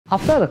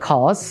After the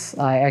course,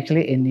 I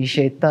actually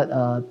initiated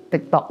a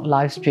TikTok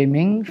live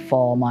streaming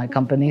for my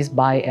company's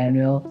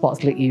biannual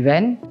sports league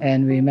event,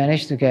 and we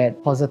managed to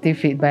get positive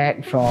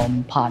feedback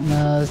from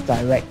partners,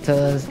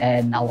 directors,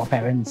 and our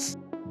parents.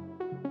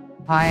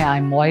 Hi,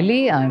 I'm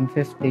Wiley. I'm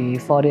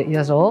 54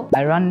 years old.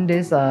 I run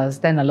this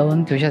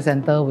standalone tuition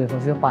center with a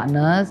few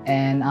partners,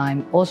 and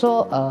I'm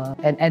also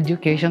an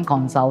education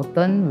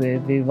consultant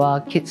with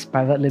Viva Kids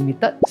Private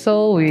Limited.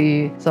 So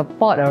we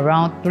support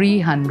around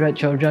 300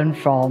 children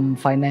from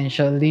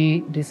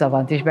financially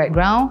disadvantaged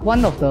background.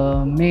 One of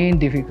the main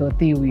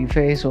difficulty we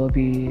face will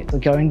be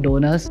securing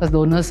donors, because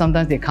donors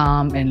sometimes they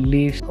come and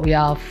leave. We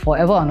are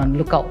forever on the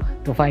lookout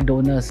to find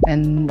donors,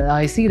 and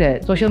I see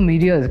that social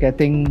media is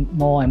getting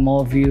more and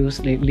more views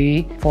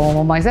lately.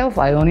 For myself,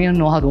 I only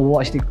know how to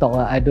watch TikTok.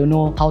 I don't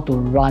know how to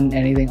run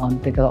anything on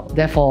TikTok.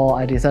 Therefore,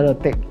 I decided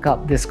to take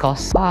up this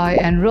course. I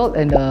enrolled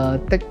in the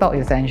TikTok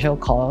Essential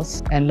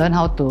course and learned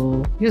how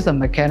to use the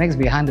mechanics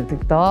behind the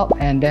TikTok,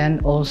 and then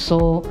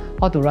also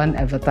how to run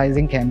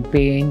advertising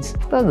campaigns.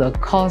 After the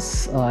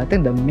course, I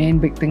think the main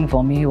big thing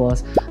for me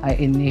was I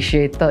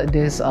initiated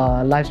this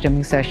live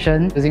streaming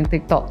session using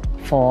TikTok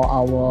for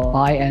our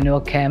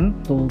biannual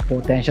camp to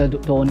potential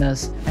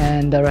donors,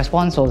 and the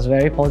response was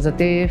very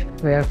positive.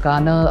 We have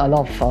garnered a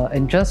lot of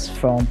interest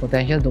from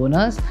potential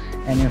donors,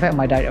 and in fact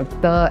my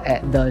director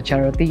at the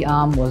charity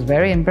arm was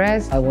very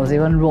impressed. I was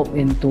even roped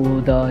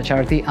into the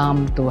charity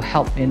arm to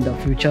help in the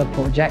future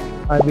project.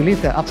 I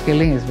believe that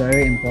upskilling is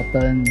very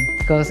important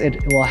because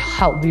it will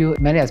help you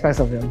in many aspects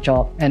of your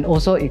job, and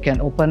also it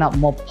can open up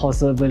more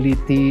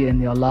possibility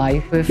in your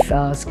life. With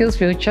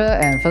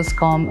SkillsFuture and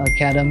Firstcom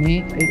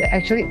Academy, it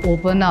actually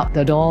opened up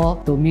the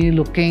door to me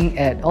looking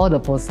at all the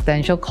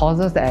potential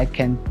courses that I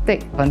can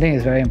take. Funding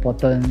is very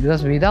important,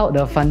 because without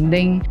the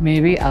funding,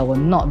 maybe I would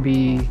not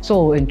be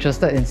so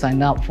interested in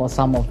signing up for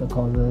some of the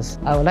courses.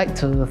 I would like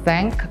to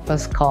thank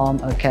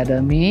Firstcom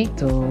Academy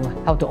to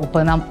help to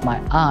open up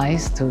my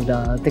eyes to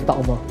the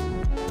TikTok world.